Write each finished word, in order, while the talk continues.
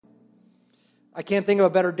I can't think of a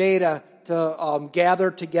better day to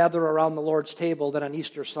gather together around the Lord's table than on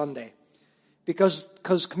Easter Sunday. Because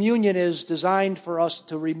communion is designed for us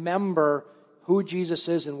to remember who Jesus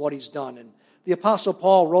is and what he's done. And the Apostle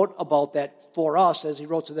Paul wrote about that for us as he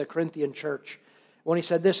wrote to the Corinthian church. When he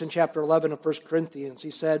said this in chapter 11 of 1 Corinthians,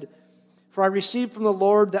 he said, "For I received from the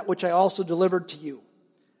Lord that which I also delivered to you,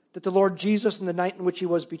 that the Lord Jesus, in the night in which he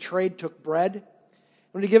was betrayed, took bread.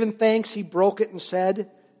 When he had given thanks, he broke it and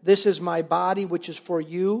said, 'This is my body, which is for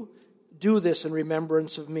you. Do this in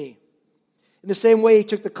remembrance of me.' In the same way, he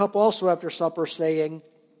took the cup also after supper, saying,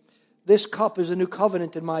 'This cup is a new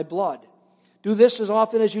covenant in my blood. Do this as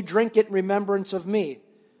often as you drink it in remembrance of me.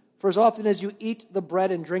 For as often as you eat the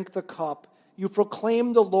bread and drink the cup, you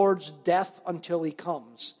proclaim the Lord's death until he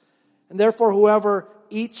comes. And therefore whoever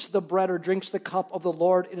eats the bread or drinks the cup of the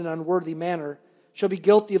Lord in an unworthy manner shall be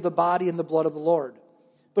guilty of the body and the blood of the Lord.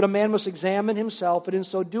 But a man must examine himself, and in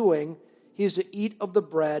so doing, he is to eat of the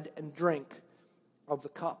bread and drink of the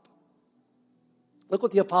cup." Look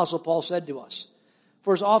what the Apostle Paul said to us.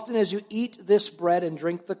 "For as often as you eat this bread and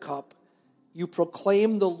drink the cup, you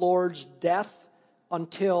proclaim the Lord's death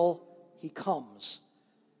until he comes."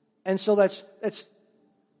 And so that's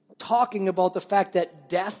talking about the fact that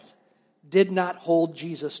death did not hold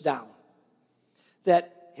Jesus down.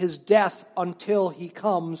 That his death until he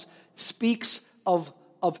comes speaks of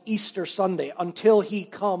Easter Sunday. Until he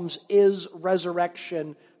comes is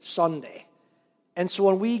Resurrection Sunday. And so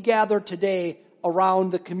when we gather today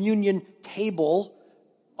around the communion table,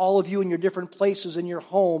 all of you in your different places in your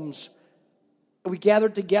homes, we gather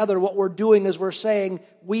together, what we're doing is we're saying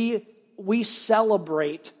we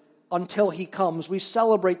celebrate until he comes. We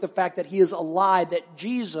celebrate the fact that he is alive, that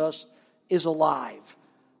Jesus is alive.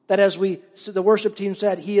 That as the worship team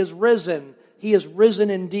said, he is risen. He is risen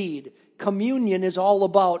indeed. Communion is all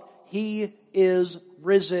about he is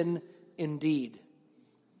risen indeed.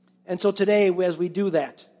 And so today, as we do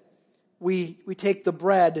that, we take the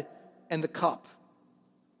bread and the cup.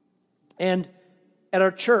 And at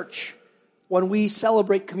our church, when we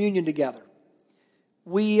celebrate communion together,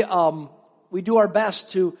 we do our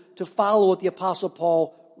best to follow what the Apostle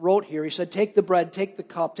Paul wrote here. He said, take the bread, take the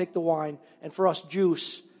cup, take the wine, and for us,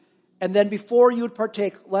 juice. And then before you would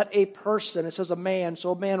partake, let a person, it says a man,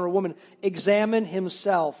 so a man or a woman, examine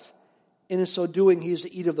himself. And in so doing, he is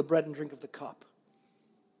to eat of the bread and drink of the cup.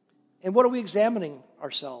 And what are we examining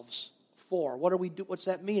ourselves for? What's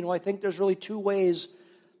that mean? Well, I think there's really two ways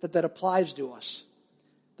that applies to us.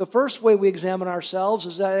 The first way we examine ourselves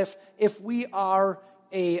is that if we are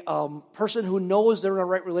a person who knows they're in a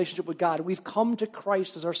right relationship with God, we've come to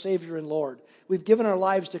Christ as our Savior and Lord. We've given our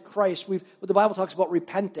lives to Christ. What the Bible talks about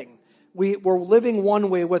repenting. We're living one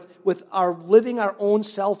way with living our own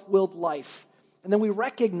self-willed life. And then we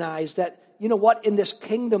recognize that, you know what, in this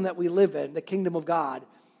kingdom that we live in, the kingdom of God,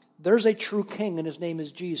 there's a true king and his name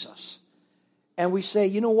is Jesus. And we say,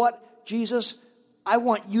 you know what, Jesus, I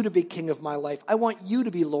want you to be king of my life. I want you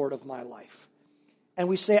to be Lord of my life. And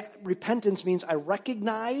we say repentance means I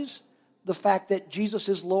recognize the fact that Jesus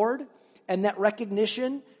is Lord, and that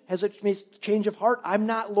recognition has a change of heart. I'm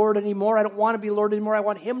not Lord anymore. I don't want to be Lord anymore. I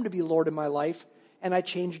want him to be Lord in my life, and I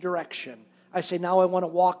change direction. I say now I want to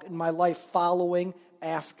walk in my life following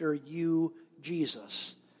after you,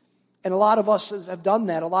 Jesus. And a lot of us have done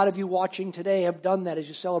that. A lot of you watching today have done that as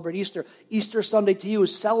you celebrate Easter. Easter Sunday to you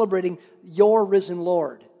is celebrating your risen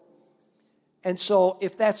Lord. And so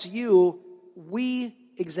if that's you, we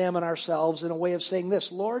examine ourselves in a way of saying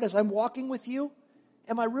this, Lord, as I'm walking with you,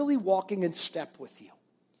 am I really walking in step with you?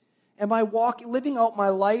 Am I living out my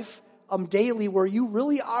life daily where you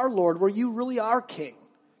really are Lord, where you really are King?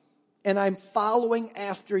 And I'm following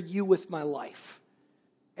after you with my life.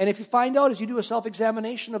 And if you find out, as you do a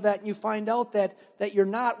self-examination of that, and you find out that you're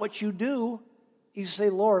not what you do, you say,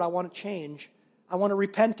 Lord, I want to change. I want to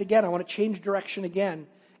repent again. I want to change direction again.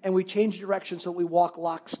 And we change direction so that we walk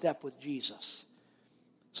lockstep with Jesus.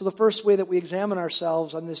 So the first way that we examine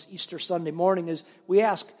ourselves on this Easter Sunday morning is we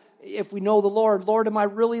ask, if we know the Lord, Lord, am I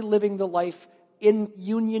really living the life in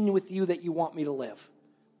union with you that you want me to live?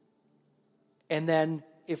 And then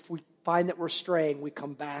if we find that we're straying, we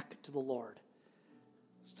come back to the Lord.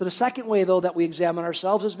 So the second way, though, that we examine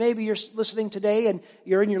ourselves is maybe you're listening today and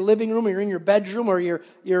you're in your living room or you're in your bedroom or you're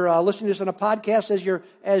listening to this on a podcast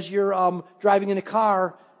as you're driving in a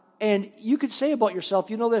car. And you could say about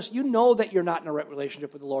yourself, you know this, you know that you're not in a right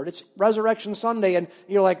relationship with the Lord. It's Resurrection Sunday, and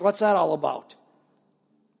you're like, what's that all about?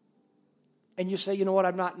 And you say, you know what,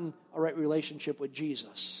 I'm not in a right relationship with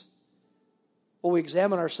Jesus. Well, we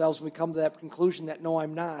examine ourselves and we come to that conclusion that, no,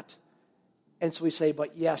 I'm not. And so we say,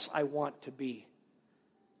 but yes, I want to be.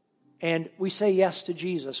 And we say yes to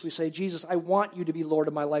Jesus. We say, Jesus, I want you to be Lord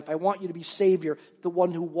of my life. I want you to be Savior, the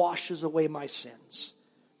one who washes away my sins.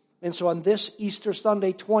 And so on this Easter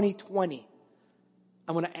Sunday 2020,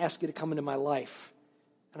 I'm going to ask you to come into my life.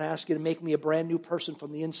 And I ask you to make me a brand new person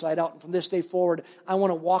from the inside out. And from this day forward, I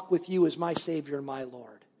want to walk with you as my Savior and my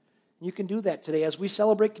Lord. And you can do that today. As we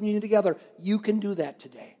celebrate communion together, you can do that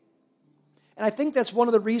today. And I think that's one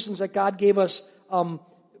of the reasons that God gave us,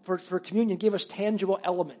 for communion, gave us tangible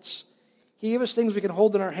elements. He gave us things we can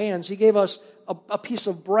hold in our hands. He gave us a piece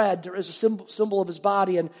of bread as a symbol of his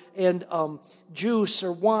body, and juice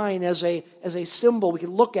or wine as a symbol. We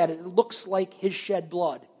can look at it. It looks like his shed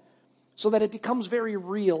blood, so that it becomes very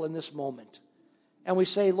real in this moment. And we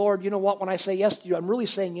say, Lord, you know what? When I say yes to you, I'm really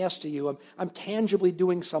saying yes to you. I'm tangibly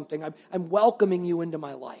doing something. I'm welcoming you into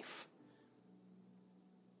my life.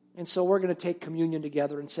 And so we're going to take communion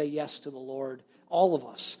together and say yes to the Lord, all of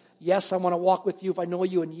us. Yes, I want to walk with you if I know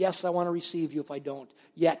you, and yes, I want to receive you if I don't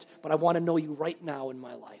yet, but I want to know you right now in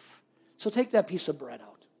my life. So take that piece of bread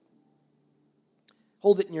out.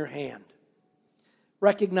 Hold it in your hand.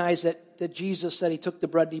 Recognize that Jesus said he took the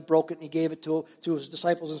bread and he broke it and he gave it to his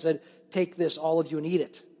disciples and said, take this, all of you, and eat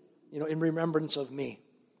it, in remembrance of me.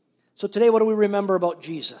 So today, what do we remember about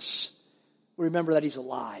Jesus? We remember that he's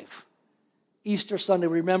alive. Easter Sunday,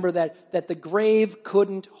 we remember that the grave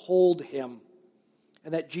couldn't hold him,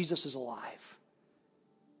 and that Jesus is alive.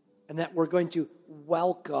 And that we're going to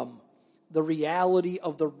welcome the reality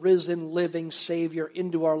of the risen, living Savior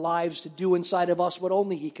into our lives to do inside of us what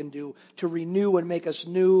only he can do, to renew and make us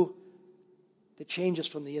new, to change us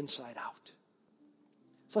from the inside out.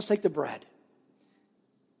 So let's take the bread.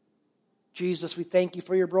 Jesus, we thank you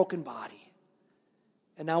for your broken body.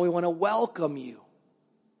 And now we want to welcome you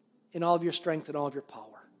in all of your strength and all of your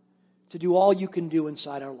power to do all you can do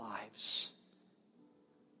inside our lives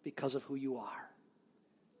because of who you are.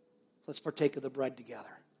 Let's partake of the bread together.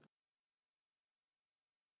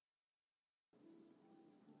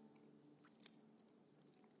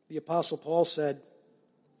 The Apostle Paul said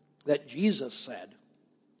that Jesus said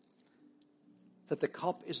that the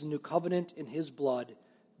cup is a new covenant in his blood.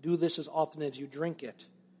 Do this as often as you drink it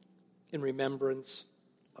in remembrance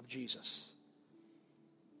of Jesus.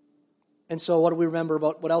 And so what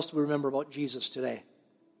else do we remember about Jesus today?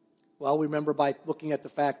 Well, we remember by looking at the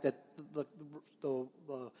fact that the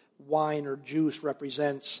wine or juice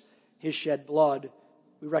represents his shed blood.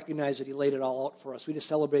 We recognize that he laid it all out for us. We just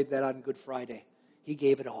celebrate that on Good Friday. He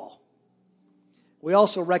gave it all. We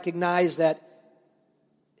also recognize that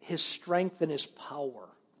his strength and his power,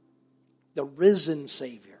 the risen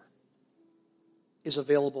Savior, is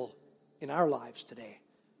available in our lives today.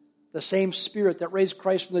 The same Spirit that raised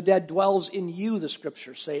Christ from the dead dwells in you, the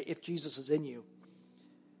Scriptures say, if Jesus is in you.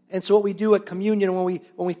 And so what we do at communion when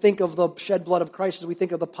we think of the shed blood of Christ is we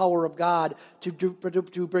think of the power of God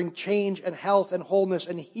to bring change and health and wholeness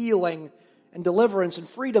and healing and deliverance and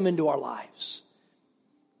freedom into our lives.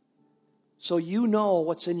 So you know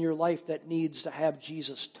what's in your life that needs to have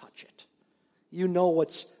Jesus touch it. You know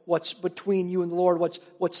what's between you and the Lord,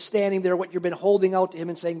 what's standing there, what you've been holding out to him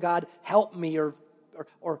and saying, God, help me or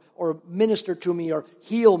minister to me or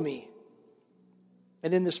heal me.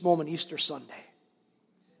 And in this moment, Easter Sunday,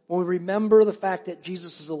 when we remember the fact that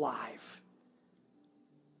Jesus is alive,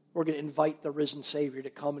 we're going to invite the risen Savior to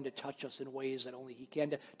come and to touch us in ways that only he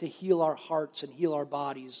can, to heal our hearts and heal our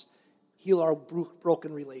bodies, heal our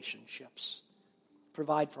broken relationships,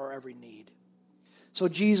 provide for our every need. So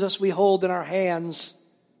Jesus, we hold in our hands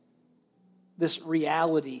this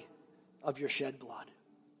reality of your shed blood.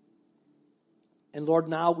 And Lord,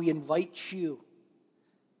 now we invite you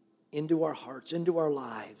into our hearts, into our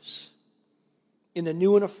lives, in a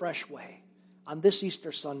new and a fresh way, on this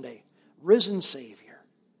Easter Sunday. Risen Savior,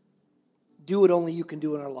 do what only you can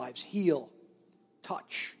do in our lives. Heal,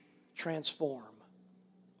 touch, transform,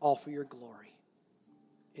 all for your glory.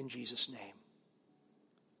 In Jesus' name.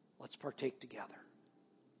 Let's partake together.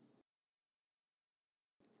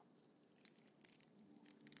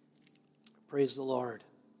 Praise the Lord.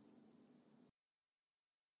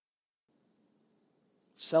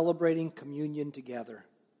 Celebrating communion together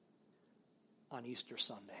on Easter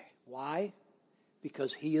Sunday. Why?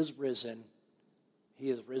 Because he is risen. He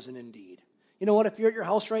is risen indeed. You know what? If you're at your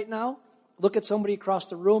house right now, look at somebody across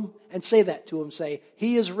the room and say that to him. Say,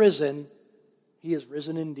 he is risen. He is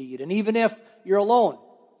risen indeed. And even if you're alone,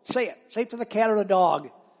 say it. Say it to the cat or the dog,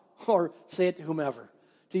 or say it to whomever.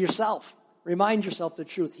 To yourself. Remind yourself the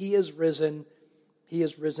truth. He is risen. He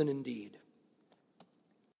is risen indeed.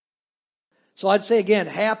 So I'd say again,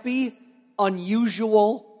 happy,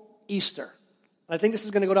 unusual Easter. I think this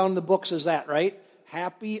is going to go down in the books as that, right?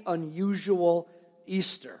 Happy, unusual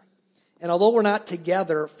Easter. And although we're not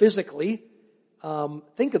together physically,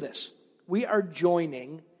 think of this. We are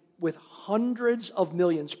joining with hundreds of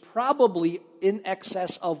millions, probably in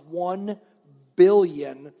excess of 1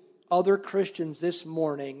 billion other Christians this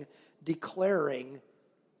morning declaring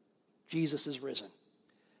Jesus is risen.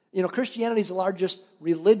 You know, Christianity is the largest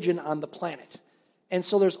religion on the planet. And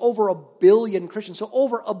so there's over 1 billion Christians. So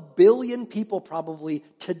over 1 billion people probably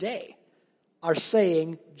today are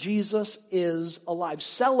saying Jesus is alive,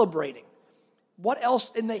 celebrating. What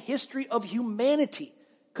else in the history of humanity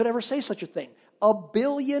could ever say such a thing? 1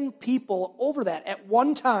 billion people over that at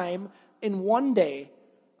one time in one day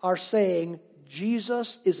are saying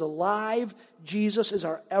Jesus is alive. Jesus is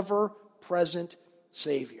our ever-present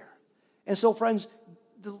Savior. And so, friends,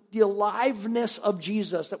 the aliveness of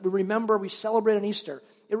Jesus that we remember, we celebrate on Easter,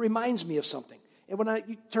 it reminds me of something. And when I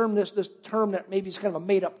term this term that maybe is kind of a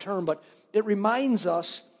made-up term, but it reminds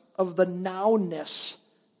us of the nowness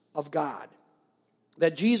of God.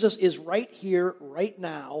 That Jesus is right here, right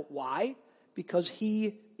now. Why? Because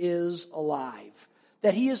he is alive.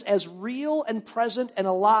 That he is as real and present and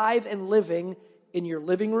alive and living in your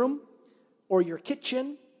living room or your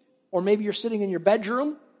kitchen, or maybe you're sitting in your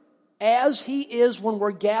bedroom, as he is when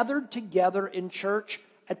we're gathered together in church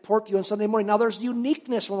at Portview on Sunday morning. Now there's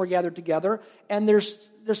uniqueness when we're gathered together, and there's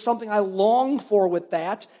something I long for with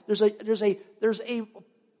that. There's a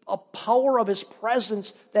power of his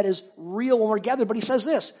presence that is real when we're gathered. But he says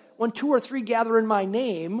this, when 2 or 3 gather in my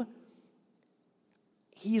name,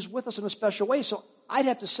 he's with us in a special way. So I'd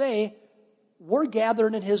have to say, we're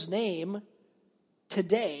gathering in his name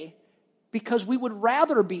today because we would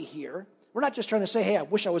rather be here. We're not just trying to say, hey, I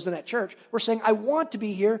wish I was in that church. We're saying, I want to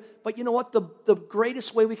be here, but you know what? The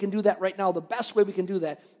greatest way we can do that right now, the best way we can do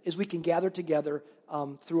that, is we can gather together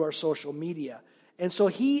through our social media. And so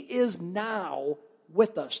he is now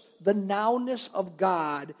with us. The nowness of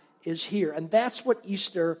God is here. And that's what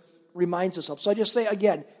Easter reminds us of. So I just say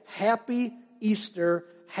again, happy Easter,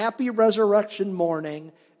 happy resurrection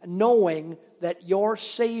morning, knowing that your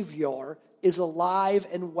Savior is alive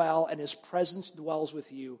and well and his presence dwells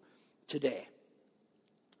with you today.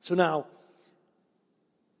 So now,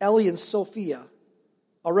 Ellie and Sophia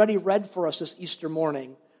already read for us this Easter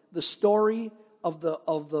morning the story of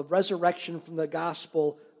the resurrection from the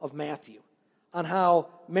Gospel of Matthew, on how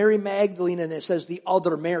Mary Magdalene, and it says the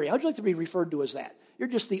other Mary. How'd you like to be referred to as that? You're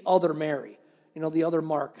just the other Mary. You know, the other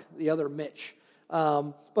Mark, the other Mitch.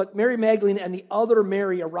 But Mary Magdalene and the other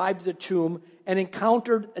Mary arrived at the tomb and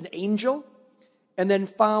encountered an angel, and then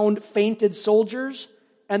found fainted soldiers,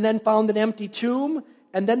 and then found an empty tomb,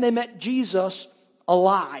 and then they met Jesus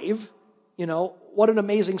alive. You know, what an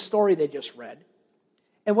amazing story they just read.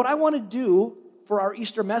 And what I want to do for our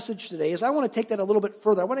Easter message today is I want to take that a little bit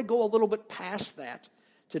further. I want to go a little bit past that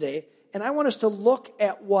today. And I want us to look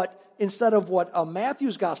at what, instead of what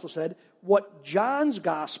Matthew's gospel said, what John's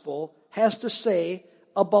gospel has to say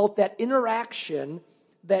about that interaction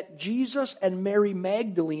that Jesus and Mary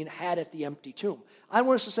Magdalene had at the empty tomb. I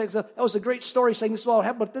want us to say, that was a great story saying this is all what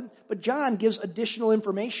happened, but John gives additional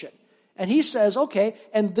information. And he says, okay,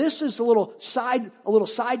 and this is a little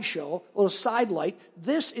sideshow, a little sidelight.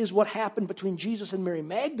 This is what happened between Jesus and Mary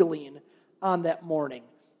Magdalene on that morning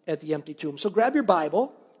at the empty tomb. So grab your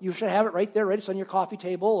Bible. You should have it right there, right? It's on your coffee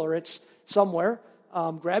table or it's somewhere.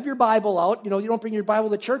 Grab your Bible out. You know, you don't bring your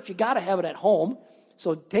Bible to church. You got to have it at home.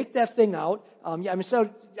 So take that thing out. I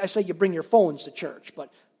say you bring your phones to church,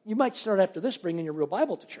 but you might start after this bringing your real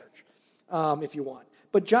Bible to church if you want.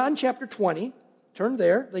 But John chapter 20, turn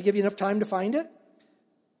there. They give you enough time to find it.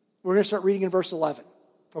 We're going to start reading in verse 11.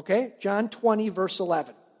 Okay? John 20, verse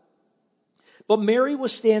 11. But Mary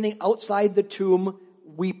was standing outside the tomb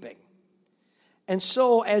weeping. And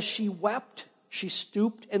so as she wept, she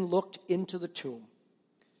stooped and looked into the tomb.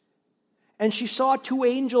 And she saw 2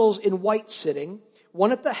 angels in white sitting,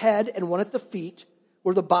 one at the head and one at the feet,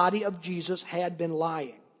 where the body of Jesus had been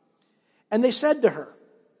lying. And they said to her,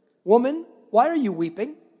 "Woman, why are you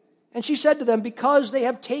weeping?" And she said to them, "Because they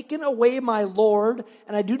have taken away my Lord,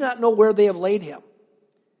 and I do not know where they have laid him."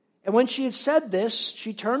 And when she had said this,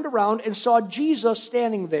 she turned around and saw Jesus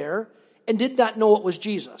standing there, and did not know it was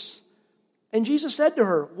Jesus. And Jesus said to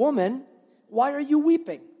her, "Woman, why are you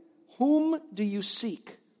weeping? Whom do you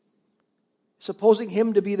seek?" Supposing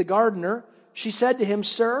him to be the gardener, she said to him,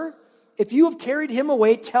 "Sir, if you have carried him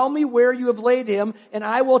away, tell me where you have laid him, and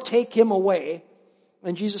I will take him away."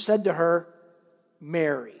 And Jesus said to her,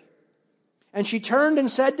 "Mary." And she turned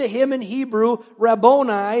and said to him in Hebrew,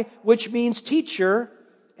 "Rabboni," which means teacher.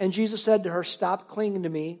 And Jesus said to her, "Stop clinging to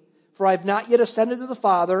me, for I have not yet ascended to the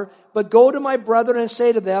Father, but go to my brethren and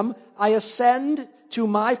say to them, I ascend to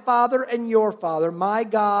my Father and your Father, my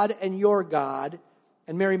God and your God.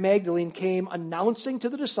 And Mary Magdalene came announcing to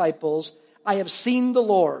the disciples, I have seen the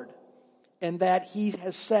Lord, and that he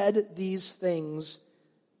has said these things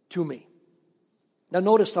to me. Now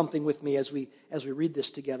notice something with me as we read this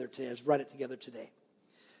together today, as we read it together today.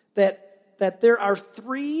 That there are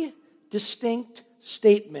three distinct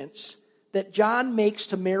statements that John makes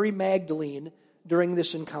to Mary Magdalene during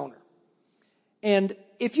this encounter. And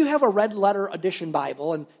if you have a red letter edition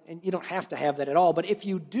Bible, and you don't have to have that at all, but if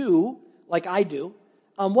you do, like I do,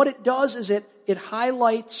 what it does is it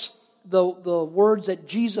highlights the words that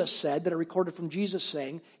Jesus said, that are recorded from Jesus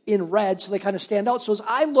saying, in red, so they kind of stand out. So as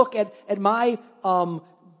I look at my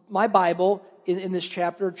Bible in this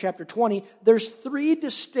chapter 20, there's three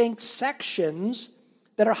distinct sections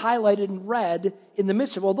that are highlighted in red in the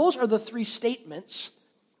midst of. Well, those are the three statements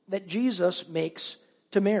that Jesus makes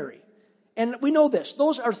to Mary. And we know this.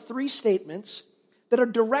 Those are three statements that are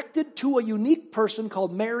directed to a unique person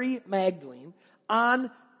called Mary Magdalene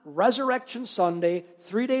on Resurrection Sunday,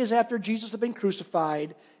 3 days after Jesus had been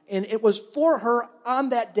crucified. And it was for her on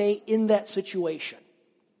that day in that situation.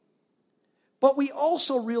 But we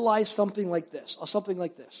also realize something like this.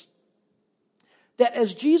 That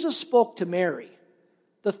as Jesus spoke to Mary,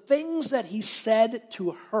 the things that he said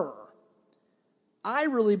to her, I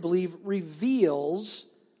really believe reveals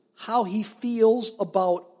how he feels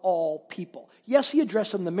about all people. Yes, he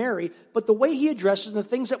addressed them to Mary, but the way he addresses them, the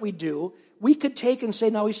things that we do, we could take and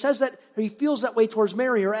say, now he says that, or he feels that way towards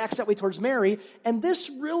Mary, or acts that way towards Mary, and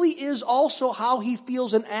this really is also how he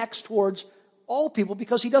feels and acts towards all people,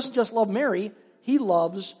 because he doesn't just love Mary, he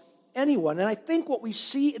loves anyone. And I think what we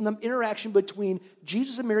see in the interaction between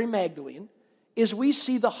Jesus and Mary Magdalene is we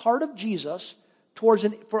see the heart of Jesus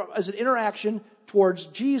as an interaction towards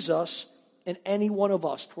Jesus and any one of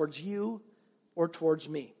us, towards you or towards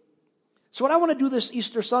me. So what I want to do this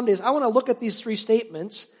Easter Sunday is I want to look at these three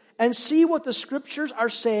statements and see what the Scriptures are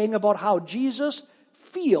saying about how Jesus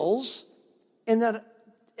feels and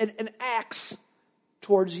acts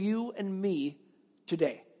towards you and me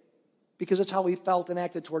today. Because it's how he felt and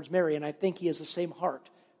acted towards Mary, and I think he has the same heart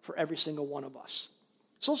for every single one of us.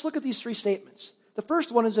 So let's look at these three statements. The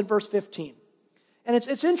first one is in verse 15. And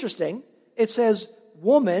it's interesting. It says,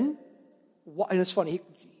 woman, and it's funny,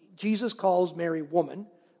 Jesus calls Mary woman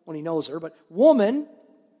when he knows her, but woman,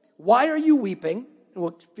 why are you weeping? And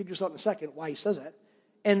we'll figure this out in a second, why he says that.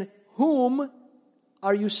 And whom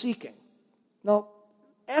are you seeking? Now,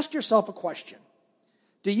 ask yourself a question.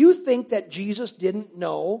 Do you think that Jesus didn't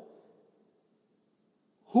know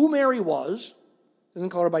who Mary was?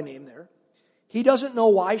 Doesn't call her by name there. He doesn't know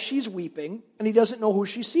why she's weeping, and he doesn't know who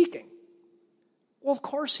she's seeking. Well, of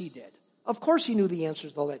course he did. Of course he knew the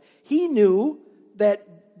answers to all that. He knew that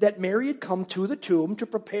Mary had come to the tomb to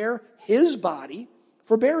prepare his body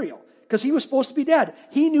for burial, because he was supposed to be dead.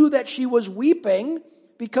 He knew that she was weeping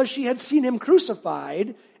because she had seen him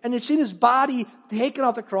crucified and had seen his body taken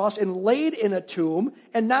off the cross and laid in a tomb.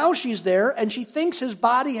 And now she's there and she thinks his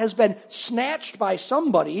body has been snatched by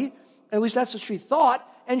somebody. At least that's what she thought.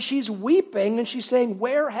 And she's weeping and she's saying,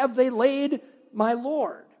 where have they laid my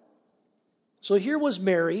Lord? So here was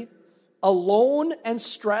Mary, alone and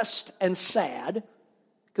stressed and sad,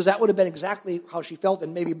 because that would have been exactly how she felt,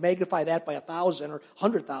 and maybe magnify that by 1,000 or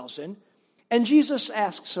 100,000. And Jesus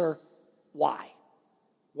asks her, why?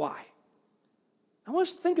 Why? I want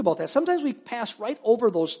us to think about that. Sometimes we pass right over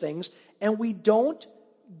those things and we don't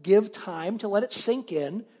give time to let it sink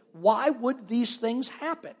in. Why would these things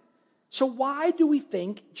happen? So why do we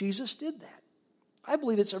think Jesus did that? I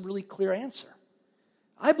believe it's a really clear answer.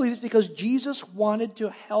 I believe it's because Jesus wanted to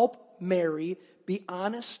help Mary be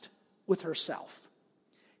honest with herself.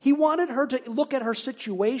 He wanted her to look at her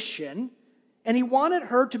situation, and he wanted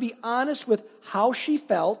her to be honest with how she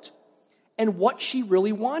felt and what she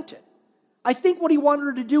really wanted. I think what he wanted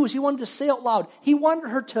her to do is he wanted to say out loud. He wanted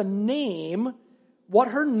her to name what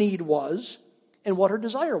her need was and what her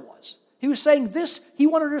desire was. He was saying this, he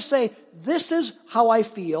wanted her to say, this is how I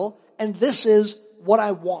feel and this is what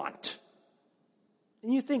I want.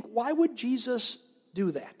 And you think, why would Jesus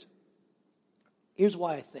do that? Here's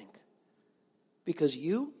why I think. Because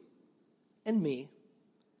you and me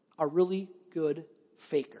are really good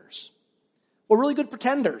fakers. We're really good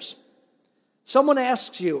pretenders. Someone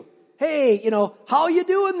asks you, hey, how you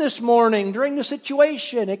doing this morning during the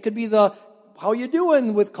situation? It could be how you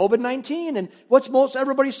doing with COVID-19? And what's most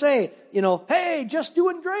everybody say? Hey, just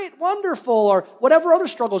doing great, wonderful, or whatever other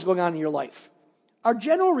struggles going on in your life. Our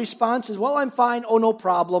general response is, well, I'm fine, oh, no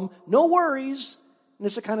problem, no worries. And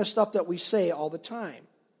it's the kind of stuff that we say all the time.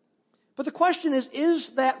 But the question is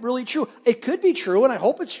that really true? It could be true, and I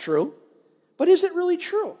hope it's true, but is it really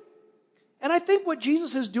true? And I think what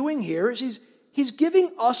Jesus is doing here is he's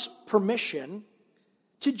giving us permission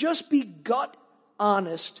to just be gut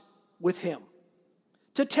honest with him.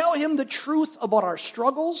 To tell him the truth about our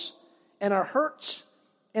struggles and our hurts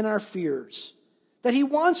and our fears. That he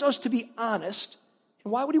wants us to be honest.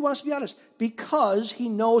 And why would he want us to be honest? Because he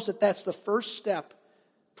knows that that's the first step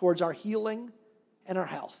towards our healing and our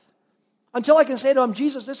health. Until I can say to him,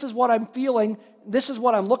 Jesus, this is what I'm feeling, this is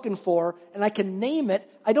what I'm looking for, and I can name it,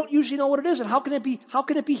 I don't usually know what it is, and how can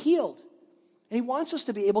it be healed? And he wants us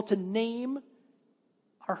to be able to name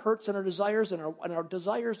our hurts and our desires and our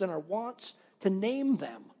desires and our wants, to name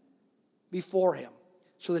them before him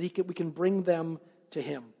so that we can bring them to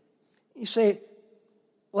him. You say,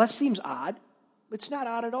 well, that seems odd. It's not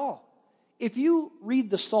odd at all. If you read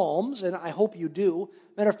the Psalms, and I hope you do,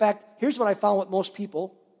 matter of fact, here's what I found with most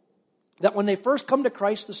people, that when they first come to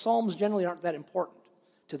Christ, the Psalms generally aren't that important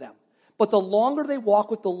to them. But the longer they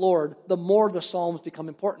walk with the Lord, the more the Psalms become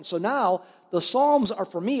important. So now, the Psalms are,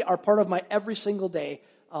 for me, are part of my every single day,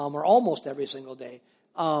 or almost every single day,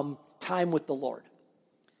 time with the Lord.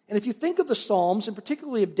 And if you think of the Psalms, and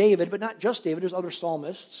particularly of David, but not just David, there's other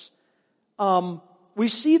psalmists, we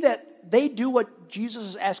see that they do what Jesus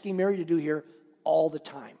is asking Mary to do here all the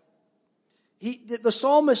time. The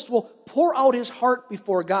psalmist will pour out his heart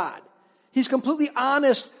before God. He's completely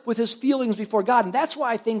honest with his feelings before God. And that's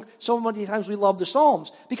why I think so many times we love the Psalms,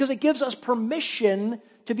 because it gives us permission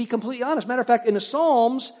to be completely honest. Matter of fact, in the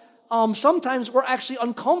Psalms, sometimes we're actually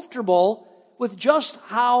uncomfortable with just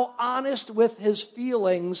how honest with his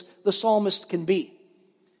feelings the psalmist can be.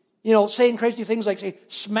 You know, saying crazy things like, say,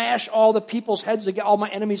 smash all all my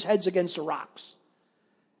enemies' heads against the rocks.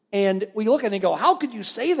 And we look at it and go, how could you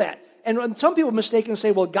say that? And some people mistakenly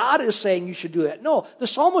say, well, God is saying you should do that. No, the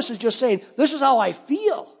psalmist is just saying, this is how I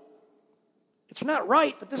feel. It's not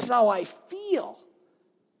right, but this is how I feel.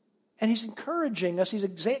 And he's encouraging us, he's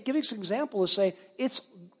giving us an example to say, it's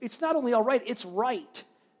not only all right, it's right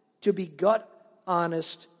to be gut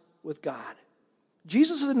honest with God.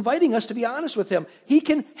 Jesus is inviting us to be honest with him. He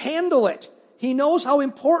can handle it. He knows how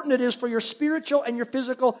important it is for your spiritual and your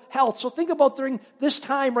physical health. So think about during this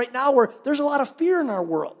time right now where there's a lot of fear in our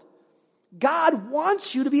world. God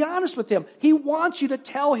wants you to be honest with him. He wants you to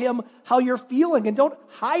tell him how you're feeling, and don't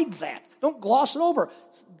hide that. Don't gloss it over.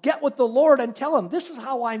 Get with the Lord and tell him, this is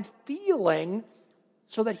how I'm feeling,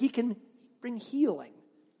 so that he can bring healing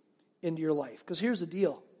into your life. Because here's the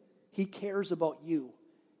deal. He cares about you,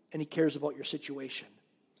 and he cares about your situation.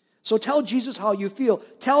 So tell Jesus how you feel.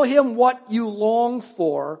 Tell him what you long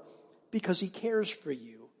for, because he cares for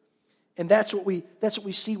you. And that's what we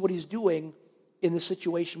see what he's doing in the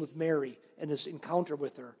situation with Mary and his encounter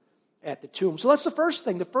with her at the tomb. So that's the first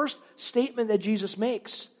thing. The first statement that Jesus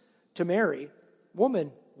makes to Mary,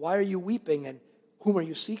 woman, why are you weeping, and whom are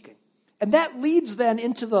you seeking? And that leads then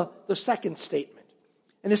into the second statement.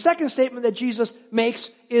 And the second statement that Jesus makes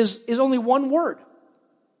is only one word.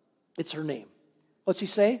 It's her name. What's he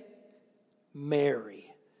say?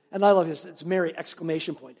 Mary. And I love this. It's Mary,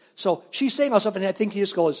 exclamation point. So she's saying all stuff, and I think he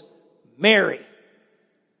just goes, Mary,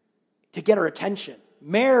 to get her attention.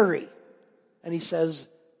 Mary. And he says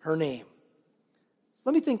her name.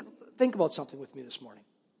 Let me think about something with me this morning.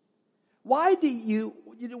 Why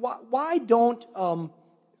don't,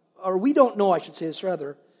 or we don't know, I should say this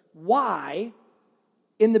rather, why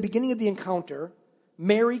in the beginning of the encounter,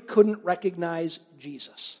 Mary couldn't recognize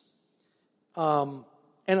Jesus and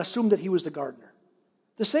assume that he was the gardener.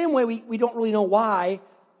 The same way we don't really know why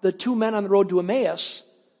the two men on the road to Emmaus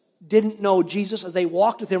didn't know Jesus as they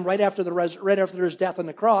walked with him right after his death on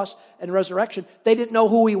the cross and resurrection. They didn't know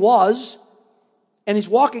who he was. And he's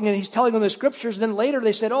walking and he's telling them the scriptures. And then later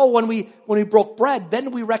they said, oh, when we broke bread,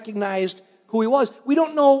 then we recognized who he was. We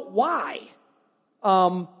don't know why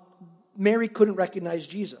Mary couldn't recognize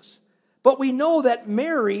Jesus. But we know that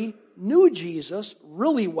Mary knew Jesus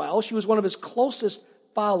really well. She was one of his closest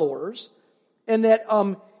followers. And that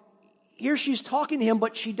here she's talking to him,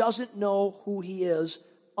 but she doesn't know who he is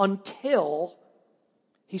until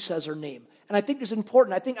he says her name. And I think it's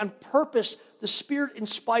important. I think on purpose, the Spirit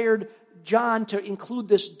inspired John to include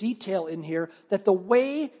this detail in here, that the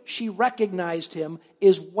way she recognized him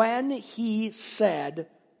is when he said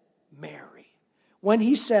Mary. When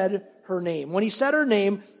he said her name. When he said her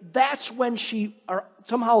name, that's when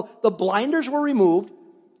somehow the blinders were removed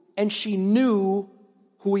and she knew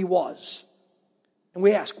who he was. And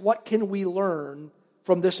we ask, what can we learn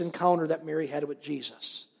from this encounter that Mary had with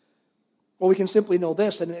Jesus? Well, we can simply know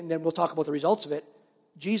this, and then we'll talk about the results of it.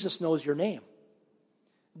 Jesus knows your name.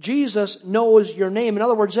 Jesus knows your name. In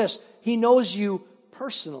other words, this, he knows you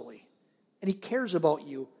personally, and he cares about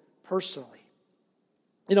you personally.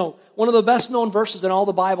 You know, one of the best known verses in all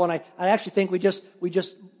the Bible, and I actually think we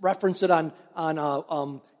just referenced it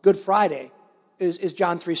on Good Friday, is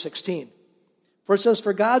John 3:16. For it says,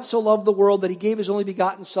 "For God so loved the world that he gave his only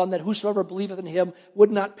begotten Son, that whosoever believeth in him would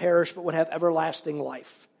not perish, but would have everlasting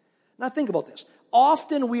life." Now think about this.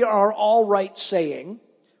 Often we are all right saying,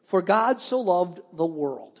 "For God so loved the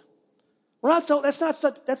world." That's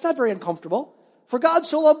not very uncomfortable. For God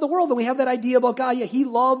so loved the world, and we have that idea about God. Yeah, he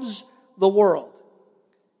loves the world.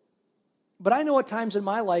 But I know at times in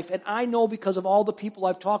my life, and I know because of all the people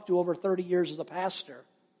I've talked to over 30 years as a pastor,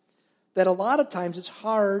 that a lot of times it's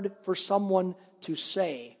hard for someone to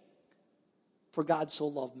say, "For God so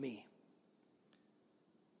loved me."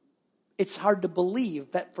 It's hard to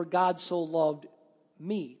believe that for God so loved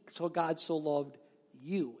me, so God so loved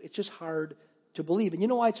you. It's just hard to believe. And you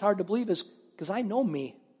know why it's hard to believe is because I know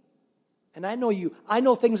me. And I know you. I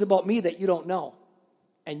know things about me that you don't know.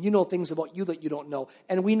 And you know things about you that you don't know.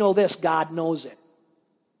 And we know this, God knows it.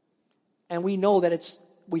 And we know that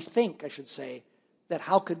we think, I should say, that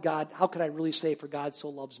how could I really say for God so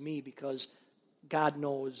loves me, because God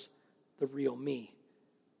knows the real me.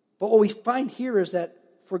 But what we find here is that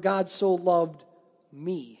for God so loved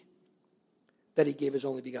me that he gave his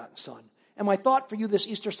only begotten Son. And my thought for you this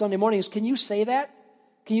Easter Sunday morning is, can you say that?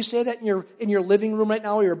 Can you say that in your living room right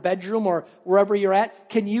now, or your bedroom, or wherever you're at?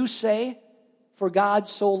 Can you say, "For God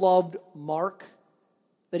so loved Mark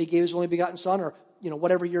that he gave his only begotten Son," or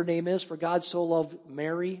whatever your name is, "For God so loved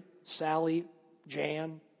Mary, Sally,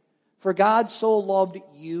 Jan. For God so loved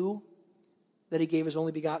you that he gave his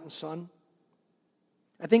only begotten Son"?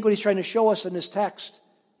 I think what he's trying to show us in this text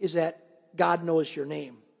is that God knows your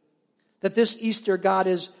name. That this Easter, God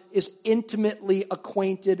is intimately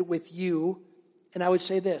acquainted with you. And I would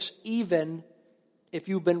say this, even if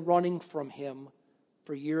you've been running from him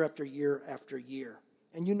for year after year after year.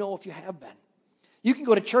 And you know if you have been. You can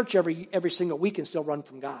go to church every single week and still run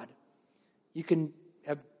from God. You can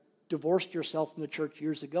have divorced yourself from the church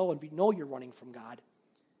years ago and know you're running from God.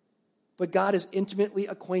 But God is intimately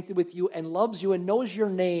acquainted with you and loves you and knows your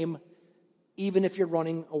name, even if you're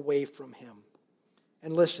running away from him.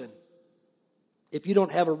 And listen, if you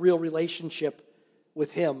don't have a real relationship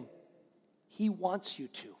with him, he wants you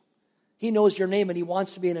to. He knows your name and he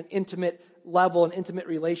wants to be in an intimate level, an intimate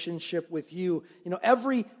relationship with you.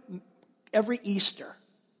 Every Easter,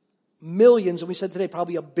 millions, and we said today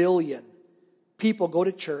probably 1 billion people go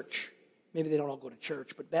to church. Maybe they don't all go to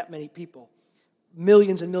church, but that many people,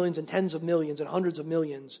 millions and millions and tens of millions and hundreds of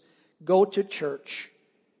millions, go to church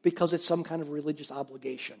because it's some kind of religious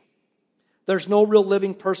obligation. There's no real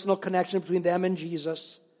living personal connection between them and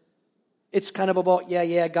Jesus. It's kind of about,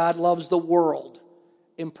 God loves the world,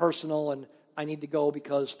 impersonal, and I need to go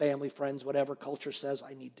because family, friends, whatever culture says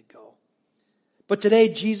I need to go. But today,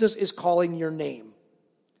 Jesus is calling your name.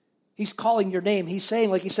 He's calling your name. He's saying,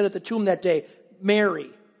 like he said at the tomb that day, Mary,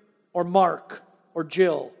 or Mark, or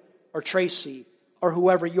Jill, or Tracy, or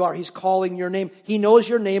whoever you are. He's calling your name. He knows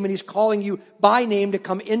your name, and he's calling you by name to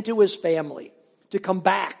come into his family, to come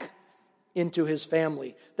back into his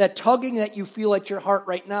family. That tugging that you feel at your heart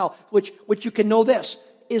right now, which you can know this,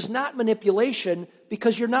 is not manipulation,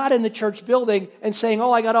 because you're not in the church building and saying,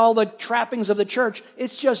 "Oh, I got all the trappings of the church."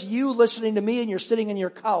 It's just you listening to me and you're sitting in your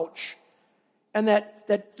couch. And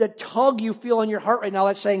that tug you feel in your heart right now,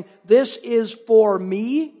 that's saying, "This is for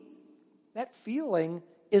me," that feeling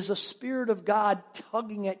is the Spirit of God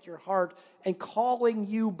tugging at your heart and calling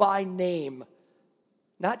you by name.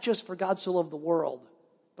 Not just for God so loved the world,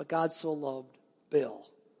 but God so loved Bill,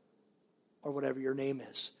 or whatever your name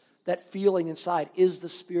is. That feeling inside is the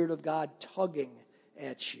Spirit of God tugging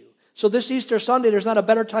at you. So this Easter Sunday, there's not a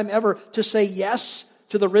better time ever to say yes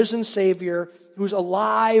to the risen Savior who's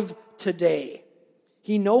alive today.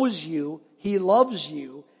 He knows you, he loves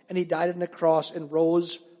you, and he died on the cross and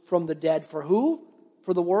rose from the dead. For who?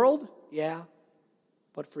 For the world? Yeah,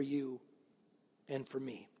 but for you and for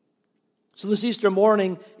me. So this Easter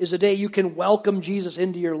morning is a day you can welcome Jesus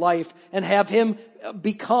into your life and have him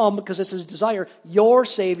become, because it's his desire, your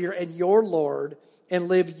Savior and your Lord, and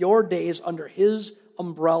live your days under his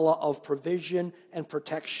umbrella of provision and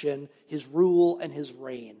protection, his rule and his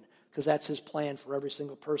reign, because that's his plan for every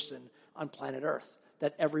single person on planet Earth,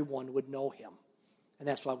 that everyone would know him. And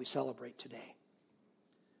that's why we celebrate today.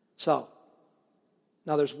 So,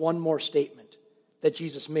 now there's one more statement that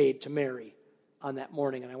Jesus made to Mary on that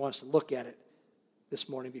morning, and I want us to look at it this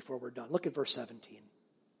morning before we're done. Look at verse 17.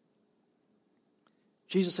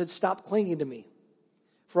 Jesus said, "Stop clinging to me,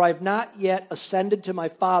 For I have not yet ascended to my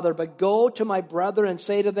Father, but go to my brethren and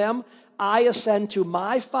say to them, I ascend to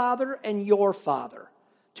my Father and your Father,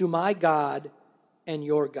 to my God and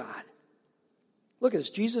your God. Look at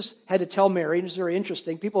this. Jesus had to tell Mary, and it's very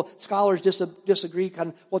interesting. Scholars disagree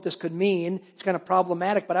on what this could mean. It's kind of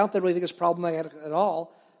problematic, but I don't really think it's problematic at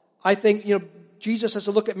all. I think, Jesus has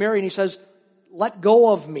to look at Mary and he says, let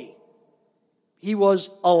go of me. He was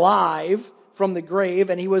alive from the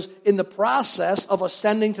grave, and he was in the process of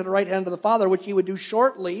ascending to the right hand of the Father, which he would do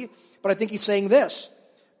shortly. But I think he's saying this,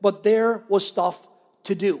 but there was stuff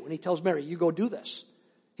to do. And he tells Mary, you go do this.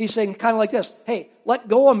 He's saying kind of like this, hey, let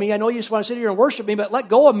go of me. I know you just want to sit here and worship me, but let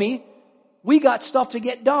go of me. We got stuff to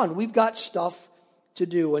get done. We've got stuff to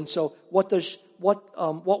do. And so what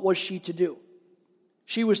was she to do?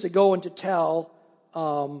 She was to go and to tell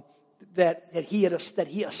that he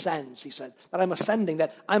ascends, he said. That I'm ascending,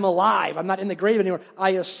 that I'm alive. I'm not in the grave anymore.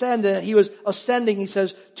 I ascend. And he was ascending, he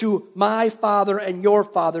says, to my Father and your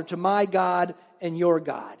Father, to my God and your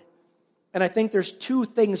God. And I think there's two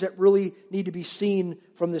things that really need to be seen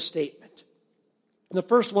from this statement. And the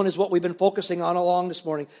first one is what we've been focusing on along this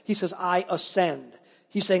morning. He says, I ascend.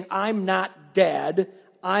 He's saying, I'm not dead.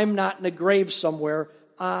 I'm not in a grave somewhere.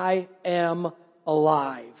 I am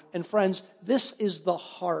alive. And friends, this is the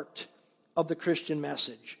heart of the Christian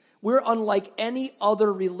message. We're unlike any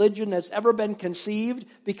other religion that's ever been conceived,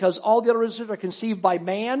 because all the other religions are conceived by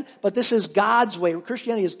man, but this is God's way.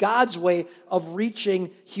 Christianity is God's way of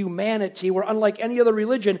reaching humanity. We're unlike any other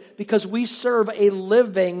religion because we serve a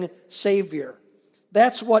living Savior.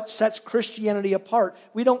 That's what sets Christianity apart.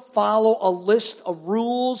 We don't follow a list of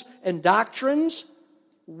rules and doctrines.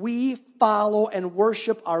 We follow and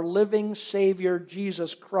worship our living Savior,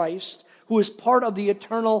 Jesus Christ, who is part of the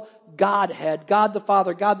eternal Godhead, God the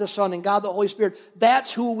Father, God the Son, and God the Holy Spirit. That's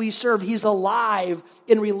who we serve. He's alive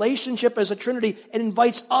in relationship as a Trinity and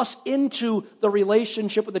invites us into the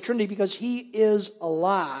relationship with the Trinity because he is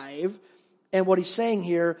alive. And what he's saying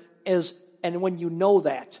here is, and when you know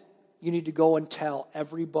that, you need to go and tell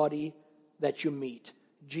everybody that you meet,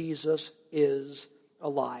 Jesus is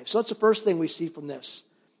alive. So that's the first thing we see from this.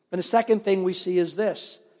 And the second thing we see is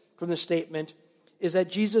this from the statement, is that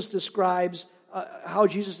Jesus describes how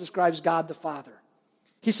Jesus describes God the Father.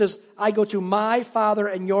 He says, I go to my Father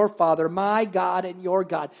and your Father, my God and your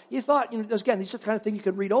God. You thought, again, these are the kind of thing you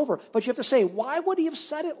can read over, but you have to say, why would he have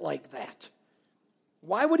said it like that?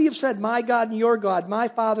 Why would he have said, my God and your God, my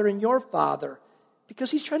Father and your Father? Because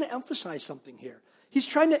he's trying to emphasize something here. He's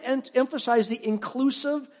trying to emphasize the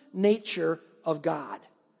inclusive nature of God.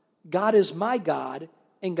 God is my God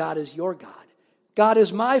and God is your God. God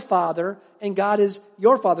is my Father, and God is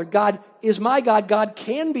your Father. God is my God. God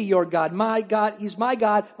can be your God. My God, he's my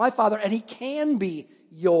God, my Father, and he can be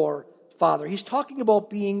your Father. He's talking about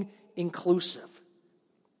being inclusive.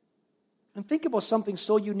 And think about something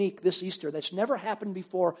so unique this Easter that's never happened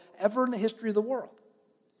before, ever in the history of the world.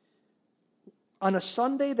 On a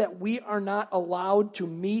Sunday that we are not allowed to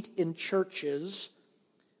meet in churches,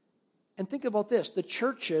 and think about this, the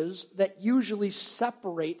churches that usually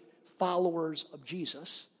separate followers of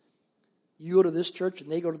Jesus. You go to this church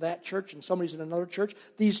and they go to that church and somebody's in another church.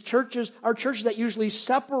 These churches are churches that usually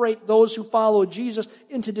separate those who follow Jesus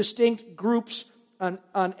into distinct groups on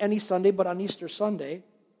any Sunday, but on Easter Sunday.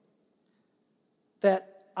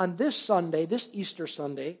 That on this Sunday, this Easter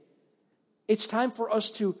Sunday, it's time for us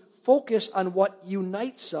to focus on what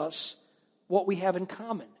unites us, what we have in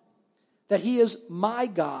common. That he is my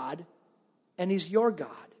God and he's your God.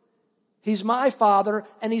 He's my Father,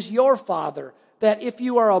 and he's your Father. That if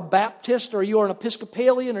you are a Baptist, or you're an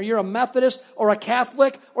Episcopalian, or you're a Methodist, or a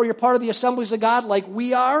Catholic, or you're part of the Assemblies of God like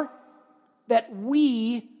we are, that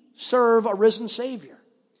we serve a risen Savior.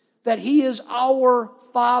 That he is our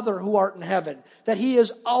Father who art in heaven. That he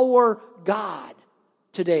is our God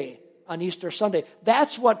today on Easter Sunday.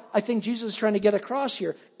 That's what I think Jesus is trying to get across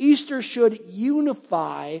here. Easter should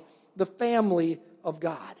unify the family of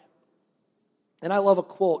God. And I love a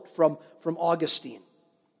quote from Augustine.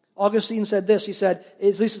 Augustine said this. He said,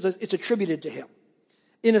 at least it's attributed to him.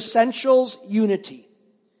 In essentials, unity.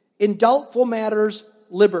 In doubtful matters,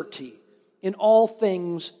 liberty. In all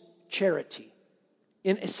things, charity.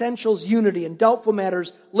 In essentials, unity. In doubtful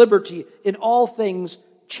matters, liberty. In all things,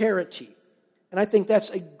 charity. And I think that's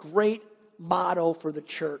a great motto for the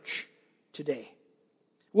church today.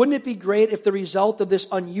 Wouldn't it be great if the result of this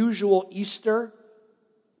unusual Easter,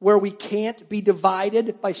 where we can't be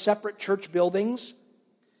divided by separate church buildings,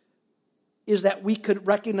 is that we could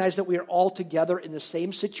recognize that we are all together in the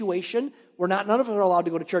same situation. None of us are allowed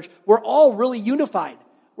to go to church. We're all really unified.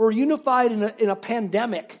 We're unified in a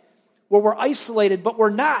pandemic. where we're isolated, but we're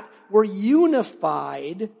not. We're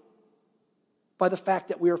unified by the fact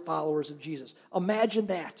that we are followers of Jesus. Imagine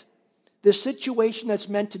that. This situation that's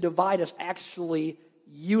meant to divide us actually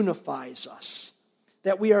unifies us.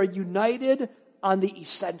 That we are united on the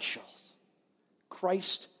essentials.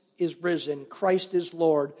 Christ is risen. Christ is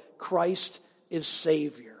Lord. Christ is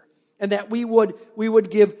Savior. And that we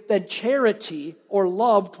would give then charity or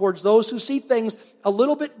love towards those who see things a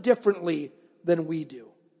little bit differently than we do.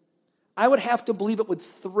 I would have to believe it would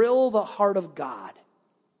thrill the heart of God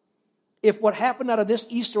if what happened out of this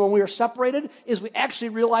Easter when we were separated is we actually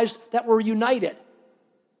realized that we're united.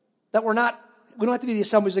 That we don't have to be the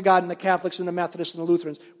Assemblies of God and the Catholics and the Methodists and the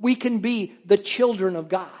Lutherans. We can be the children of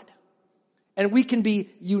God. And we can be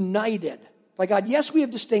united by God. Yes, we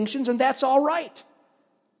have distinctions, and that's all right.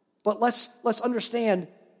 But let's understand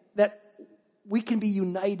that we can be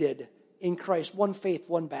united in Christ. One faith,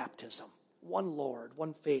 one baptism. One Lord,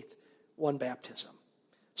 one faith, one baptism.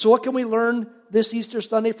 So what can we learn this Easter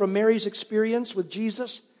Sunday from Mary's experience with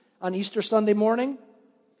Jesus on Easter Sunday morning?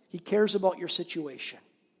 He cares about your situation.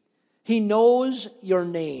 He knows your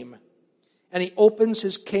name. And he opens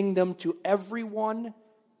his kingdom to everyone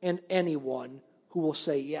and anyone who will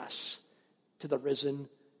say yes to the risen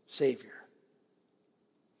Savior.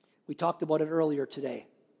 We talked about it earlier today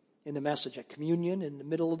in the message at communion, in the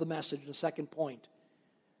middle of the message, the second point.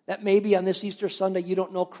 That maybe on this Easter Sunday you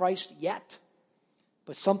don't know Christ yet,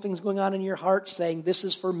 but something's going on in your heart saying, this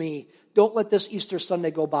is for me. Don't let this Easter Sunday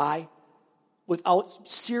go by without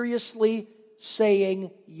seriously saying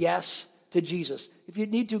yes to Jesus. If you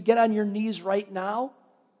need to, get on your knees right now.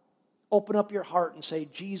 Open up your heart and say,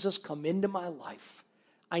 Jesus, come into my life.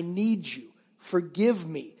 I need you. Forgive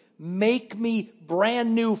me. Make me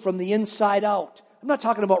brand new from the inside out. I'm not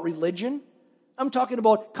talking about religion. I'm talking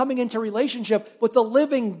about coming into relationship with the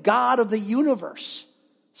living God of the universe.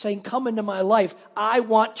 Saying, come into my life. I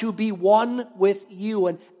want to be one with you.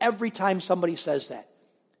 And every time somebody says that,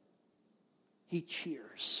 he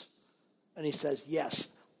cheers. And he says, yes,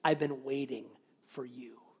 I've been waiting for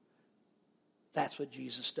you. That's what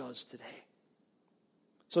Jesus does today.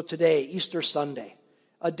 So today, Easter Sunday,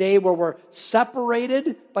 a day where we're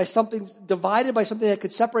separated by something, divided by something that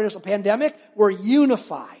could separate us, a pandemic, we're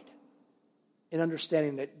unified in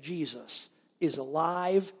understanding that Jesus is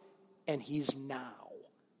alive and he's now,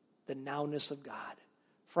 the nowness of God.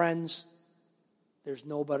 Friends, there's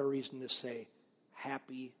no better reason to say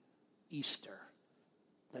happy Easter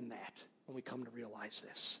than that when we come to realize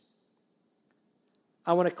this.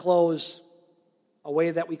 I want to close a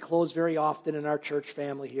way that we close very often in our church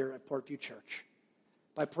family here at Portview Church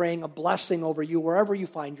by praying a blessing over you wherever you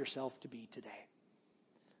find yourself to be today.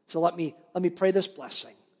 So let me pray this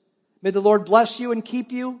blessing. May the Lord bless you and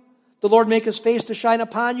keep you. The Lord make his face to shine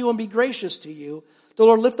upon you and be gracious to you. The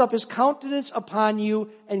Lord lift up his countenance upon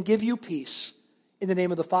you and give you peace. In the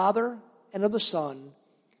name of the Father, and of the Son,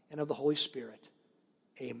 and of the Holy Spirit.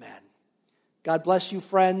 Amen. God bless you,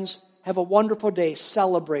 friends. Have a wonderful day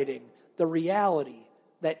celebrating the reality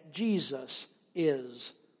that Jesus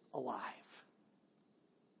is alive.